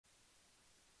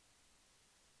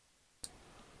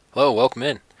Hello, welcome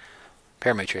in.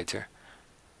 Paramay Trades here.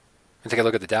 We're going to take a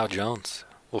look at the Dow Jones.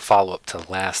 We'll follow up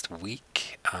to last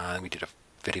week. We did a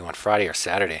video on Friday or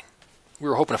Saturday. We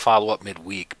were hoping to follow up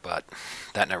midweek, but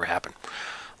that never happened.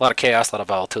 A lot of chaos, a lot of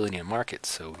volatility in the market,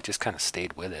 so we just kind of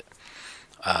stayed with it.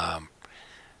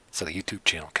 So the YouTube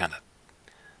channel kind of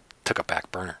took a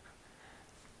back burner.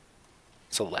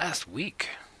 So last week,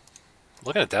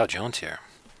 looking at Dow Jones here,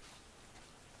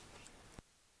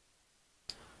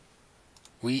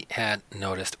 we had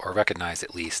noticed, or recognized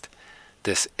at least,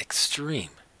 this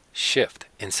extreme shift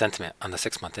in sentiment on the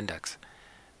 6-month index,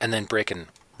 and then breaking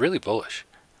really bullish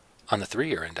on the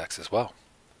 3-year index as well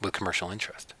with commercial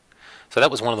interest. So that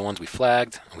was one of the ones we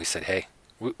flagged, and we said, hey,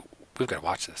 we've got to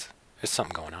watch this. There's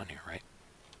something going on here, right?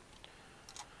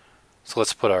 So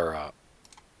let's put our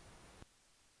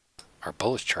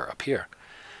bullish chart up here.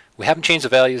 We haven't changed the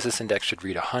values. This index should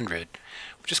read 100.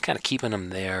 We're just kind of keeping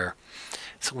them there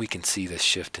so we can see this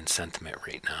shift in sentiment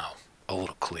right now a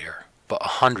little clearer. But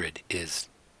 100 is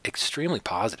extremely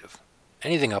positive.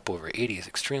 Anything up over 80 is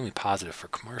extremely positive for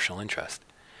commercial interest.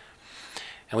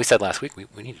 And we said last week we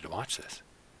needed to watch this.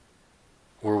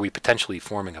 Were we potentially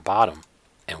forming a bottom,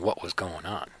 and what was going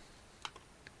on?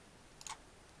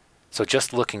 So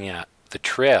just looking at the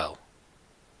trail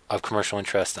of commercial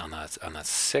interest on that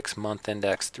 6-month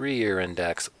index, 3-year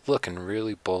index, looking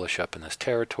really bullish up in this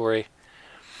territory.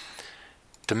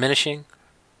 Diminishing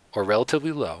or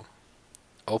relatively low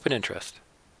open interest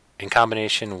in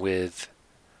combination with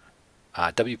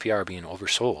WPR being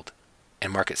oversold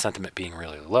and market sentiment being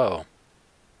really low,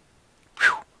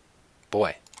 whew,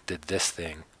 boy, did this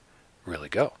thing really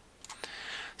go.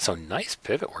 So nice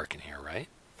pivot work in here, right?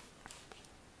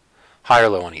 Higher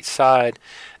low on each side,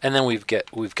 and then we've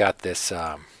got this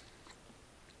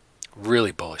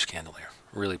really bullish candle here.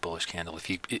 Really bullish candle. If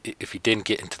you didn't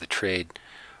get into the trade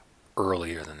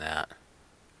earlier than that,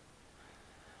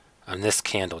 and this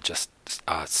candle just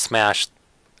smashed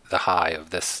the high of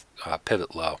this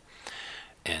pivot low,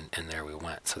 and there we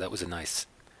went. So that was a nice,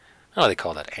 I don't know, they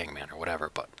call that hangman or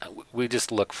whatever, but we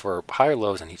just look for higher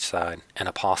lows on each side and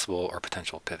a possible or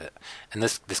potential pivot, and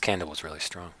this candle was really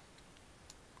strong.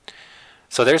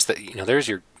 So there's there's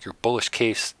your bullish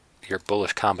case, your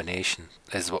bullish combination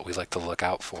is what we like to look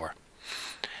out for.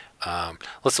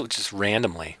 Let's look just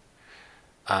randomly.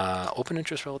 Open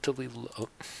interest relatively low.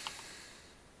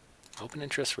 Open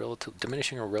interest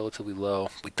diminishing or relatively low.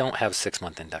 We don't have a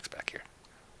 6-month index back here,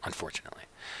 unfortunately.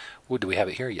 Do we have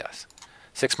it here? Yes.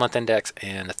 6-month index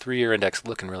and the 3-year index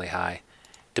looking really high.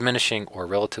 Diminishing or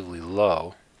relatively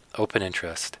low open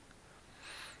interest,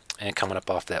 and coming up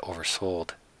off that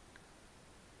oversold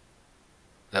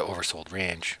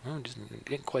range. Well,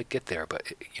 didn't quite get there,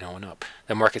 but it went up.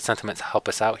 The market sentiments help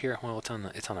us out here. Well, it's on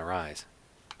the rise.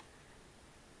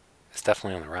 It's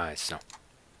definitely on the rise. So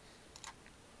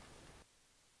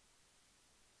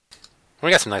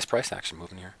we got some nice price action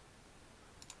moving here.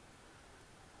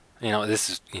 This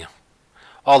is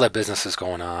all that business is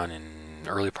going on in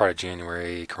early part of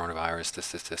January. Coronavirus,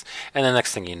 this, and the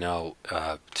next thing you know,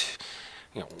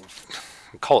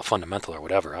 call it fundamental or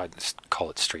whatever. I just call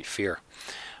it straight fear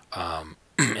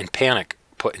and panic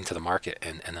put into the market,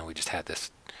 and then we just had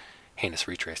this heinous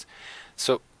retrace.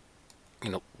 So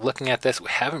looking at this, we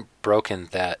haven't broken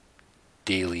that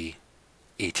daily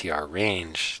ATR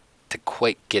range to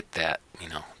quite get that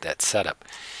that setup.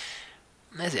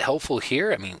 Is it helpful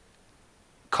here? I mean,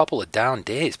 a couple of down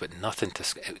days, but nothing to.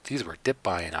 These were dip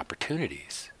buying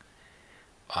opportunities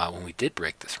when we did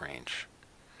break this range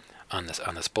on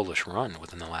this bullish run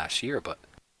within the last year, but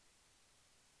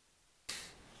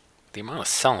the amount of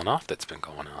selling off that's been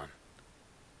going on.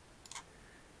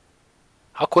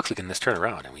 How quickly can this turn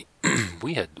around? And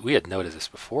we had noticed this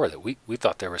before, that we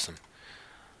thought there was some,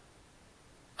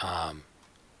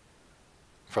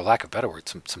 for lack of better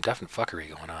words, some definite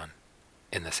fuckery going on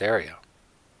in this area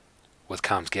with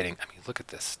comms getting. I mean, look at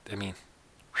this. I mean,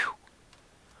 whew,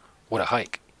 what a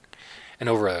hike, and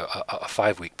over a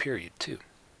 5-week period too.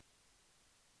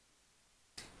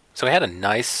 So we had a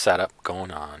nice setup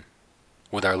going on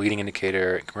with our leading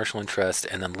indicator and commercial interest,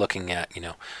 and then looking at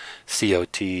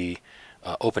CoT,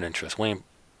 open interest,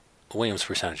 Williams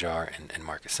percentage R, and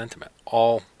market sentiment,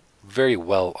 all very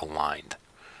well aligned.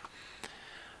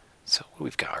 So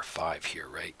we've got our 5 here,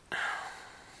 right?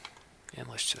 And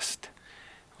let's just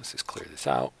clear this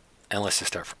out, and let's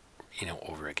just start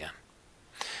over again,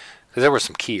 because there were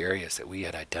some key areas that we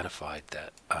had identified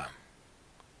that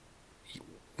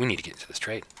we need to get into this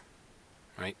trade,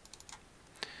 right?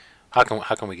 How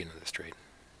can we get into this trade?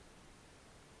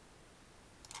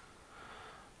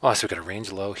 Oh, so we've got a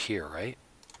range low here, right?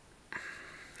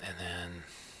 And then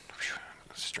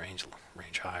let's strange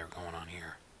range high going on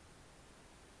here.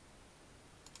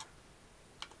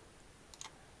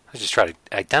 I just try to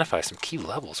identify some key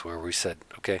levels where we said,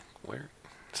 okay, where?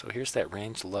 So here's that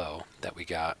range low that we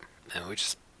got, and we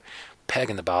just peg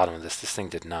in the bottom of this. This thing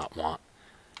did not want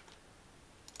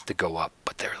to go up,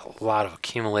 but there's a lot of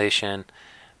accumulation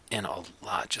and a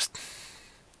lot, just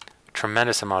a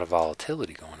tremendous amount of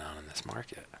volatility going on in this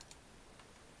market.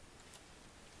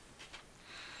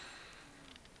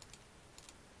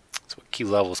 So what key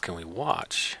levels can we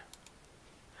watch?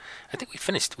 I think we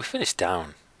finished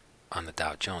down on the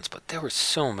Dow Jones, but there were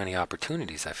so many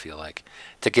opportunities, I feel like,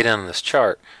 to get in on this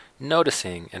chart,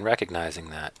 noticing and recognizing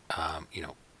that you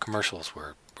know, commercials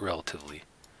were relatively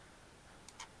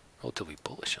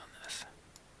bullish on this.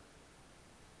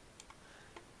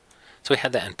 So we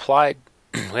had that implied,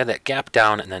 we had that gap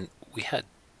down, and then we had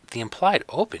the implied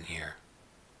open here,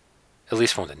 at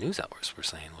least from what the news outlets were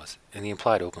saying was, and the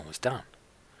implied open was down.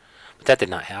 But that did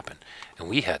not happen, and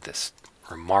we had this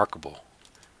remarkable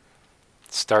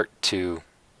start to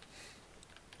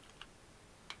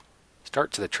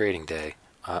the trading day,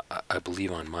 I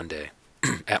believe on Monday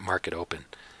at market open,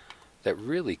 that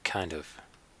really kind of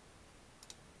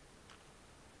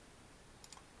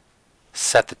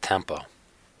set the tempo.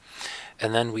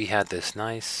 And then we had this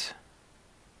nice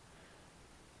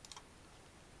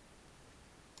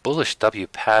bullish W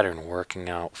pattern working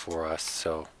out for us.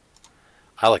 So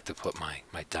I like to put my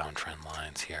downtrend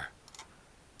lines here,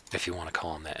 if you want to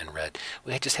call them that, in red.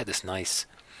 We just had this nice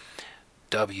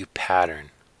W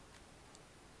pattern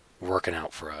working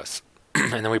out for us.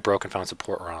 And then we broke and found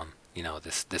support around, you know,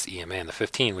 this EMA and the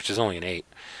 15, which is only an 8.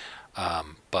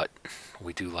 But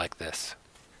we do like this.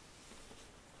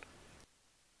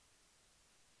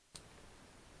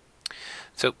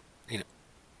 So, you know,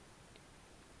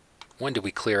 when did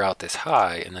we clear out this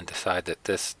high and then decide that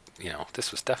this, you know,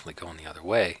 this was definitely going the other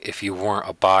way? If you weren't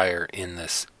a buyer in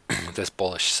this this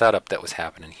bullish setup that was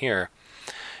happening here,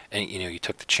 and you know, you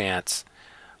took the chance,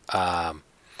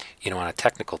 you know, on a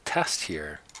technical test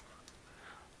here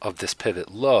of this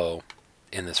pivot low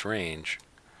in this range.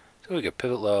 So we go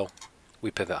pivot low,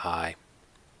 we pivot high.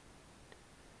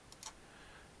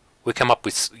 We come up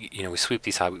with, you know, we sweep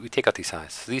these highs, we take out these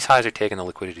highs. So these highs are taken, the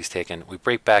liquidity is taken. We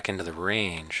break back into the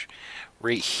range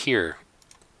right here.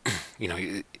 You know,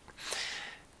 you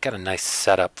got a nice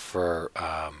setup for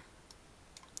a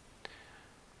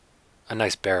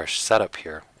nice bearish setup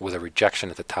here with a rejection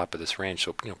at the top of this range.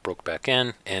 So, you know, broke back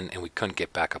in, and we couldn't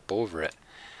get back up over it.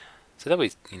 So that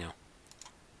was, you know,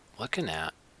 looking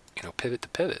at, you know, pivot to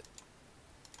pivot.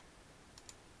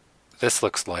 This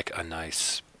looks like a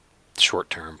nice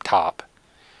short-term top,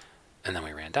 and then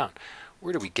we ran down.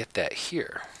 Where do we get that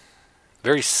here?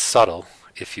 Very subtle,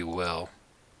 if you will,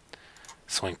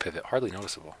 swing pivot, hardly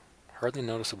noticeable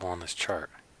on this chart.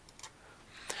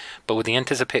 But with the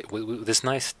with this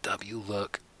nice W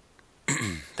look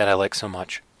that I like so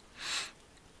much,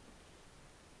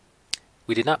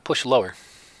 we did not push lower.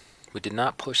 We did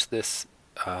not push this.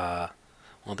 Well,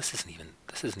 this isn't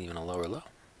even a lower low.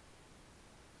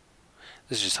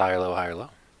 This is just higher low, higher low.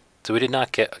 So we did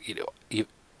not get, you know,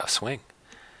 a swing.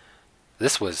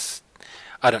 This was,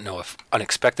 I don't know if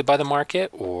unexpected by the market,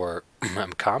 or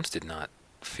comms did not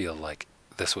feel like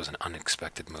this was an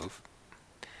unexpected move.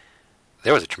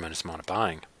 There was a tremendous amount of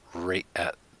buying right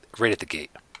at the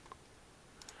gate.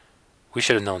 We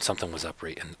should have known something was up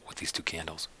right with these two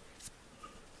candles.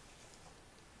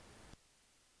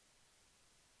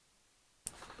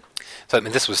 So I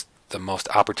mean, this was the most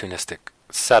opportunistic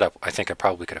setup I think I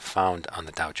probably could have found on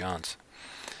the Dow Jones,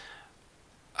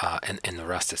 and the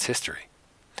rest is history.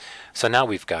 So now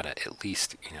we've got to at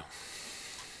least, you know,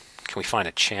 can we find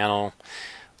a channel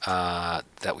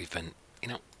that we've been, you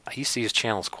know, I used to use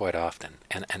channels quite often,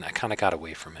 and I kind of got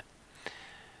away from it.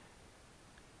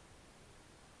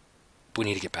 We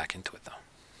need to get back into it though.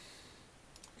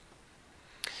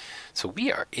 So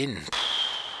we are in,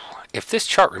 if this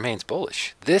chart remains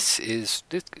bullish, this is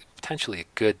potentially a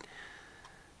good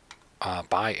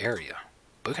buy area.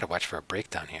 But we got to watch for a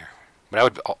breakdown here. But I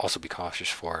would also be cautious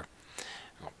for,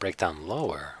 you know, breakdown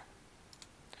lower,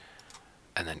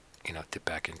 and then, you know, dip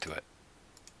back into it,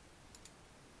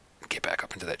 get back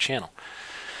up into that channel.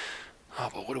 Oh,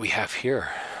 but what do we have here?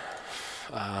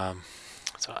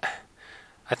 So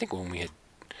I think when we had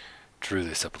drew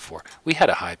this up before, we had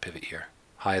a high pivot here,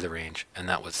 high of the range, and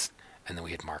that was, and then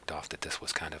we had marked off that this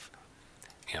was kind of,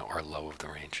 you know, our low of the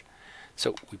range.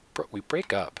 So we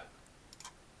break up,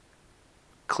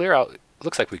 clear out. It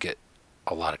looks like we get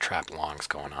a lot of trap longs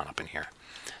going on up in here.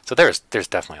 So there's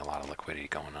definitely a lot of liquidity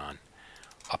going on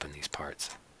up in these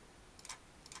parts.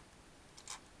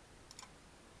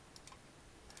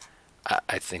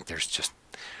 I think there's just,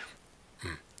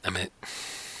 I mean,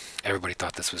 everybody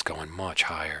thought this was going much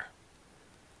higher,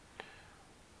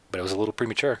 but it was a little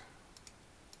premature.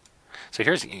 So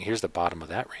here's the bottom of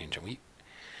that range, and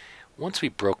once we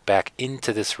broke back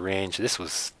into this range, this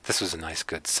was a nice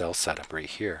good sell setup right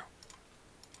here.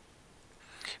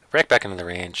 Break back into the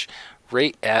range,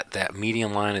 right at that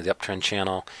median line of the uptrend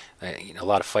channel. A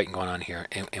lot of fighting going on here,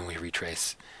 and we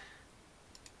retrace.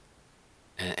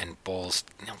 And bulls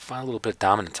find a little bit of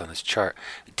dominance on this chart.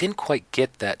 It didn't quite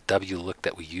get that W look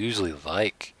that we usually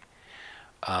like,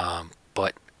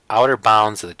 but outer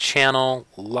bounds of the channel,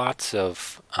 lots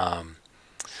of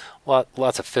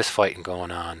fist fighting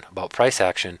going on about price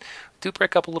action. Do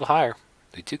break up a little higher.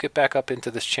 We do get back up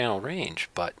into this channel range,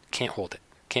 but can't hold it.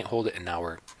 Can't hold it, and now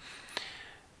we're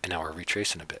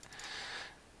retracing a bit.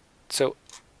 So,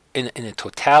 in the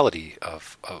totality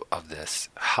of this,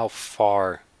 how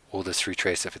far will this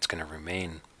retrace if it's going to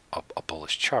remain a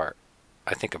bullish chart?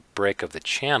 I think a break of the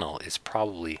channel is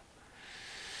probably,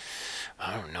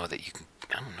 I don't know that you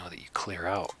clear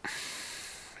out.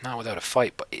 Not without a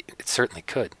fight, but it certainly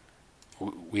could.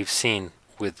 We've seen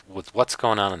with what's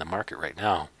going on in the market right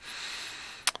now.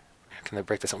 Can they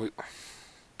break this?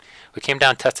 We came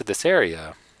down, tested this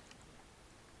area,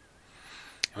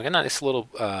 and we got a nice little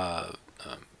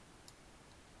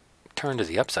turn to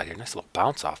the upside here, nice little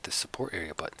bounce off this support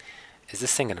area. But is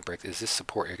this thing going to break? Is this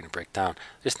support area going to break down?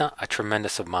 There's not a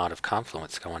tremendous amount of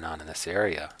confluence going on in this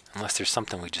area, unless there's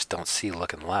something we just don't see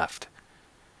looking left.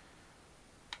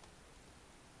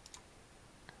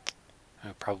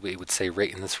 I probably would say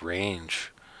right in this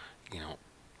range,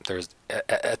 there's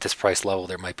at this price level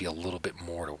there might be a little bit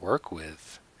more to work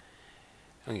with.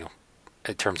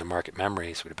 In terms of market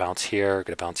memories, we're going to bounce here, we're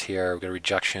going to bounce here, we're going to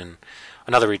rejection,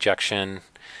 another rejection,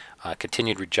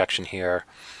 continued rejection here,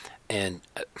 and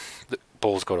the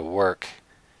bulls go to work.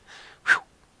 Whew.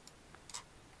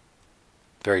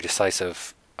 Very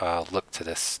decisive look to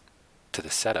this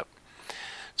setup.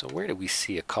 So where do we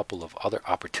see a couple of other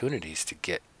opportunities to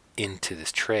get into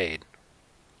this trade?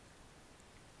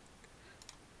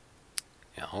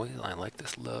 Yeah, I like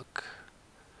this look.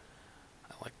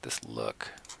 I like this look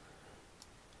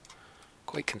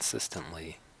quite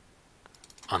consistently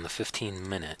on the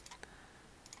 15-minute.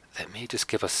 That may just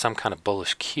give us some kind of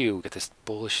bullish cue. We get this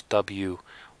bullish W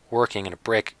working, and a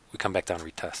break, we come back down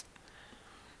and retest.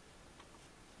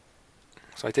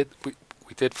 So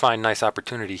we did find nice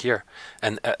opportunity here,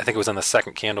 and I think it was on the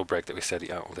second candle break that we said,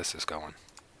 yeah, well, this is going.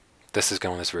 This is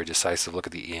going. This is very decisive. Look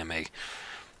at the EMA,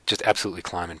 just absolutely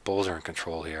climbing. Bulls are in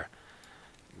control here.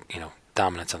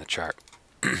 Dominance on the chart.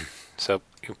 So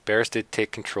bears did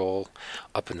take control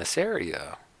up in this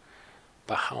area,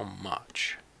 but how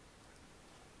much?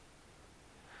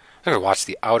 I'm going to watch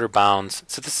the outer bounds.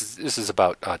 So this is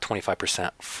about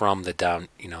 25% from the down,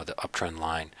 the uptrend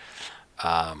line.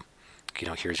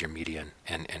 Here's your median,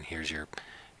 and here's your,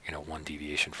 one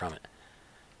deviation from it.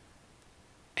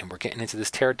 And we're getting into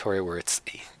this territory where it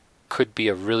could be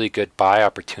a really good buy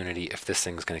opportunity if this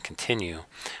thing's going to continue.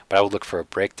 But I would look for a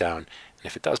breakdown, and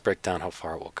if it does break down, how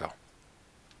far it will go.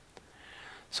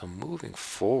 So moving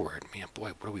forward, man,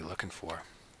 boy, what are we looking for?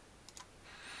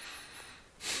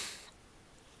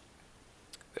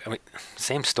 I mean,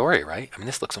 same story, right? I mean,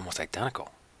 this looks almost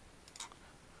identical.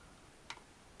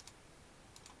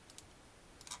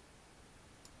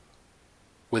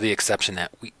 With the exception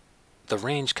that the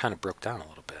range kind of broke down a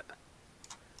little bit.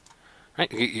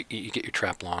 Right? You get your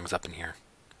trap longs up in here.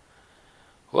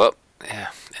 Whoop, yeah,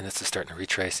 and this is starting to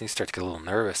retrace, and you start to get a little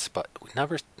nervous, but we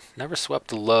never swept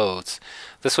the lows.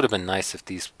 This would have been nice if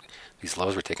these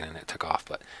lows were taken and it took off,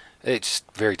 but it's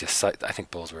just very decisive. I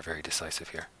think bulls were very decisive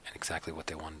here and exactly what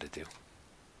they wanted to do.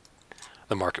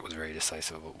 The market was very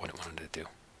decisive about what it wanted to do.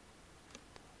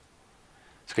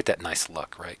 So get that nice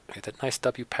look, right? Get that nice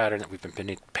W pattern that we've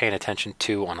been paying attention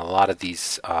to on a lot of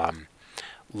these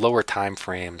lower time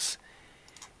frames,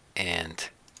 and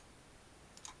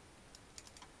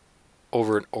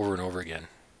over and over again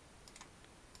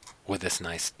with this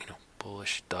nice,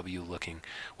 bullish W looking,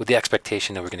 with the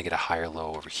expectation that we're going to get a higher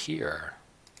low over here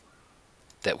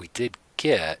that we did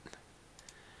get,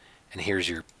 and here's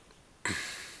your,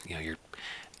 your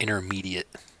intermediate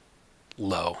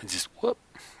low. It's just whoop,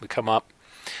 we come up,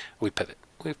 we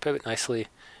pivot nicely,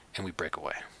 and we break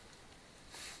away.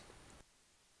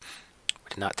 We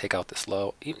did not take out this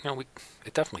low. Even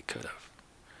it definitely could have.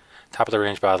 Top of the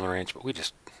range, bottom of the range, but we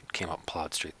just came up and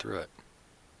plowed straight through it.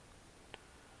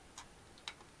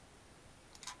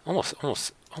 Almost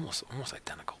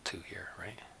identical too here,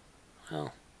 right?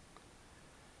 Well,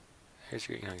 here's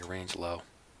your your range low.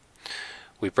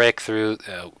 We break through,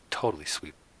 totally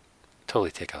sweep totally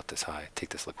take out this high, take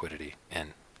this liquidity,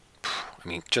 and I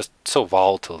mean, just so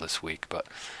volatile this week. But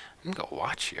I'm gonna go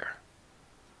watch here.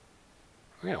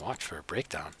 We're gonna watch for a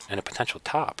breakdown and a potential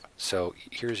top. So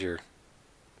here's your,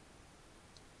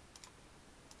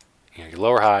 you know, your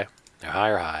lower high, your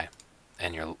higher high,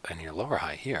 and your lower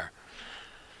high here.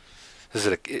 Is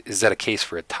that a case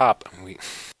for a top?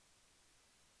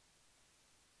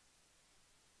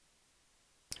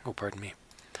 Oh, pardon me.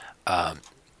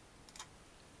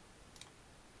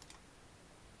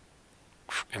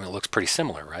 I mean, it looks pretty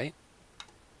similar, right?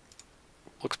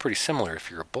 Looks pretty similar if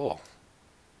you're a bull.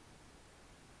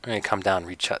 I'm going to come down,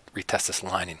 retest this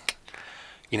line, and,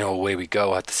 you know, away we go.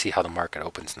 I'll have to see how the market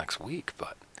opens next week,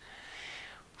 but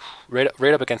right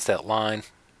up against that line,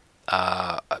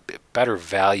 a better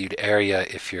valued area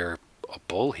if you're a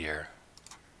bull here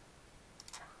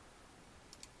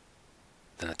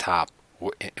than the top.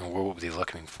 And what we'll be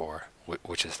looking for,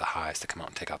 which is the highs, to come out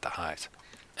and take out the highs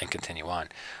and continue on.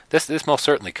 This most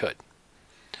certainly could.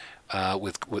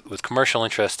 With commercial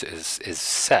interest is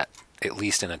set, at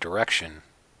least in a direction,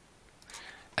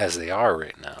 as they are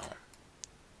right now.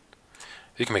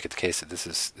 You can make it the case that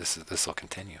this will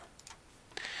continue.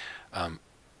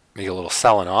 Maybe a little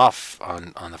selling off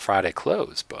on the Friday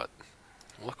close, but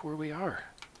look where we are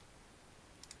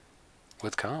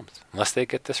with comms. Unless they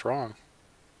get this wrong.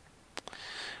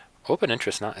 Open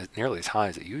interest not nearly as high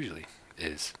as it usually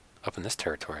is up in this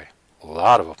territory. A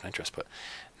lot of open interest, but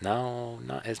now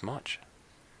not as much.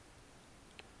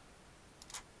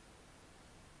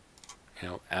 You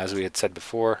know, as we had said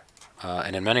before,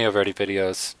 and in many of our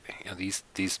videos, you know,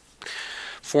 these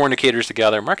four indicators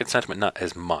together, market sentiment not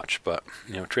as much, but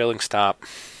you know, trailing stop,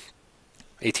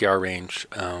 ATR range,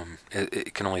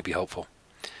 it can only be helpful.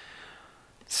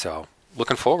 So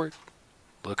looking forward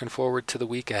to the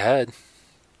week ahead.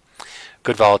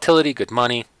 Good volatility, good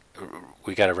money.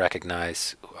 We got to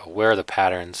recognize where the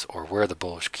patterns or where the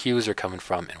bullish cues are coming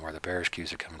from and where the bearish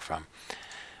cues are coming from,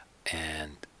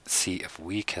 and see if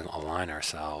we can align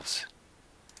ourselves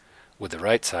with the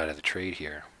right side of the trade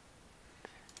here.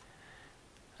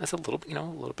 That's a little, you know,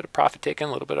 a little bit of profit taken,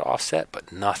 a little bit of offset,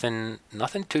 but nothing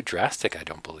too drastic, I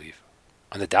don't believe.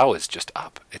 And the Dow is just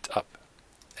up. It's up.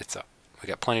 It's up. We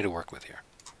got plenty to work with here.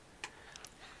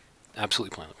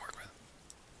 Absolutely plenty to work with.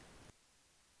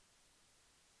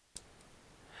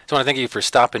 So I want to thank you for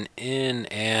stopping in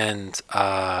and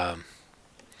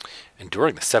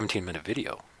enduring the 17-minute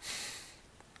video.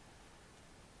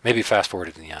 Maybe fast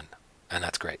forward to the end, and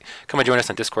that's great. Come and join us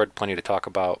on Discord. Plenty to talk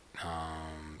about.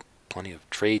 Plenty of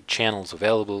trade channels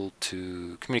available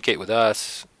to communicate with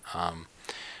us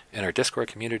in our Discord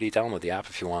community. Download the app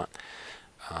if you want.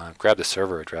 Grab the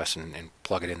server address and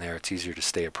plug it in there. It's easier to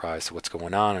stay apprised of what's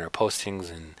going on in our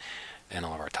postings and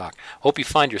all of our talk. Hope you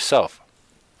find yourself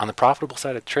on the profitable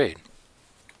side of trade,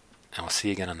 and we'll see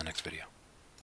you again on the next video.